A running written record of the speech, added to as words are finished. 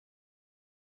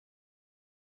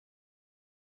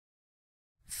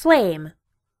Flame.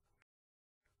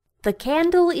 The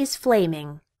candle is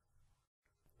flaming.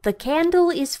 The candle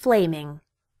is flaming.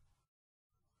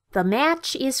 The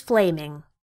match is flaming.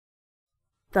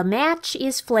 The match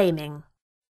is flaming.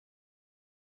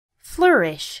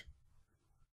 Flourish.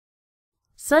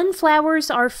 Sunflowers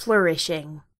are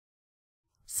flourishing.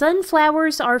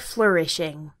 Sunflowers are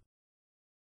flourishing.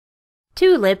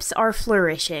 Tulips are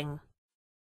flourishing.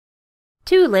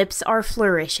 Tulips are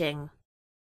flourishing.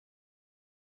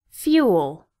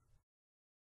 Fuel.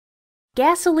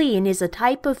 Gasoline is a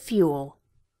type of fuel.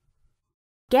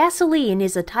 Gasoline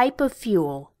is a type of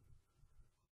fuel.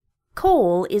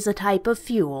 Coal is a type of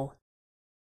fuel.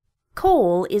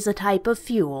 Coal is a type of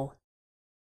fuel.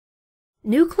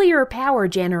 Nuclear power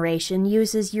generation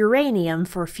uses uranium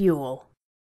for fuel.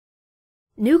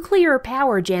 Nuclear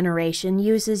power generation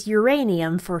uses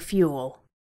uranium for fuel.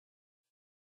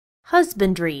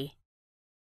 Husbandry.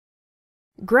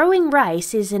 Growing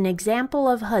rice is an example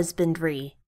of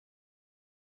husbandry.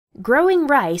 Growing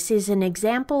rice is an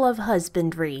example of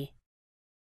husbandry.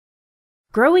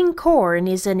 Growing corn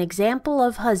is an example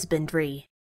of husbandry.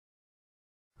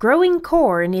 Growing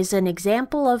corn is an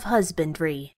example of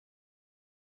husbandry.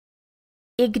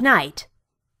 Ignite.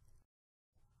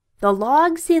 The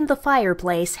logs in the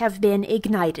fireplace have been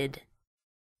ignited.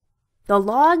 The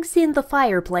logs in the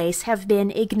fireplace have been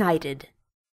ignited.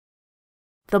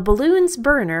 The balloon's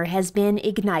burner has been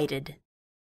ignited.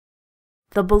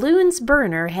 The balloon's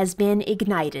burner has been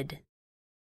ignited.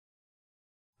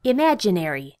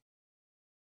 Imaginary.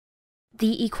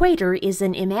 The equator is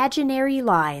an imaginary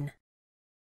line.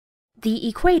 The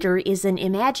equator is an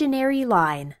imaginary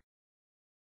line.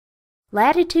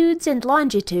 Latitudes and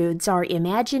longitudes are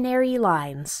imaginary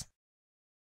lines.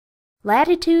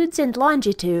 Latitudes and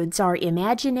longitudes are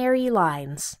imaginary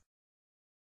lines.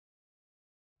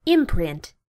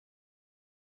 Imprint.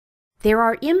 There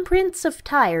are imprints of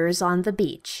tires on the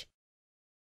beach.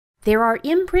 There are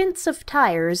imprints of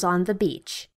tires on the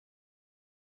beach.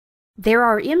 There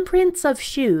are imprints of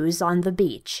shoes on the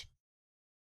beach.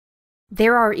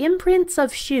 There are imprints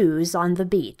of shoes on the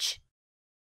beach.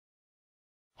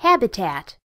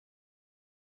 Habitat.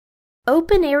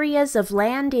 Open areas of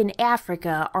land in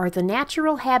Africa are the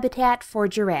natural habitat for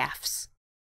giraffes.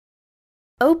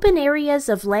 Open areas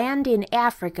of land in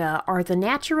Africa are the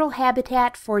natural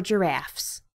habitat for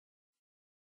giraffes.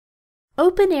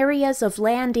 Open areas of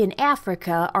land in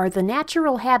Africa are the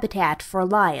natural habitat for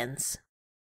lions.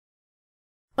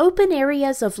 Open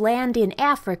areas of land in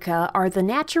Africa are the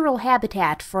natural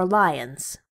habitat for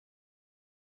lions.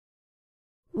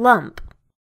 Lump.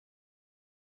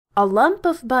 A lump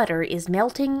of butter is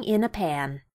melting in a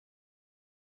pan.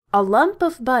 A lump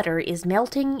of butter is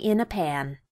melting in a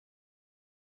pan.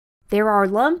 There are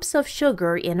lumps of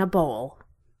sugar in a bowl.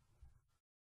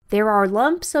 There are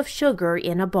lumps of sugar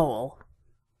in a bowl.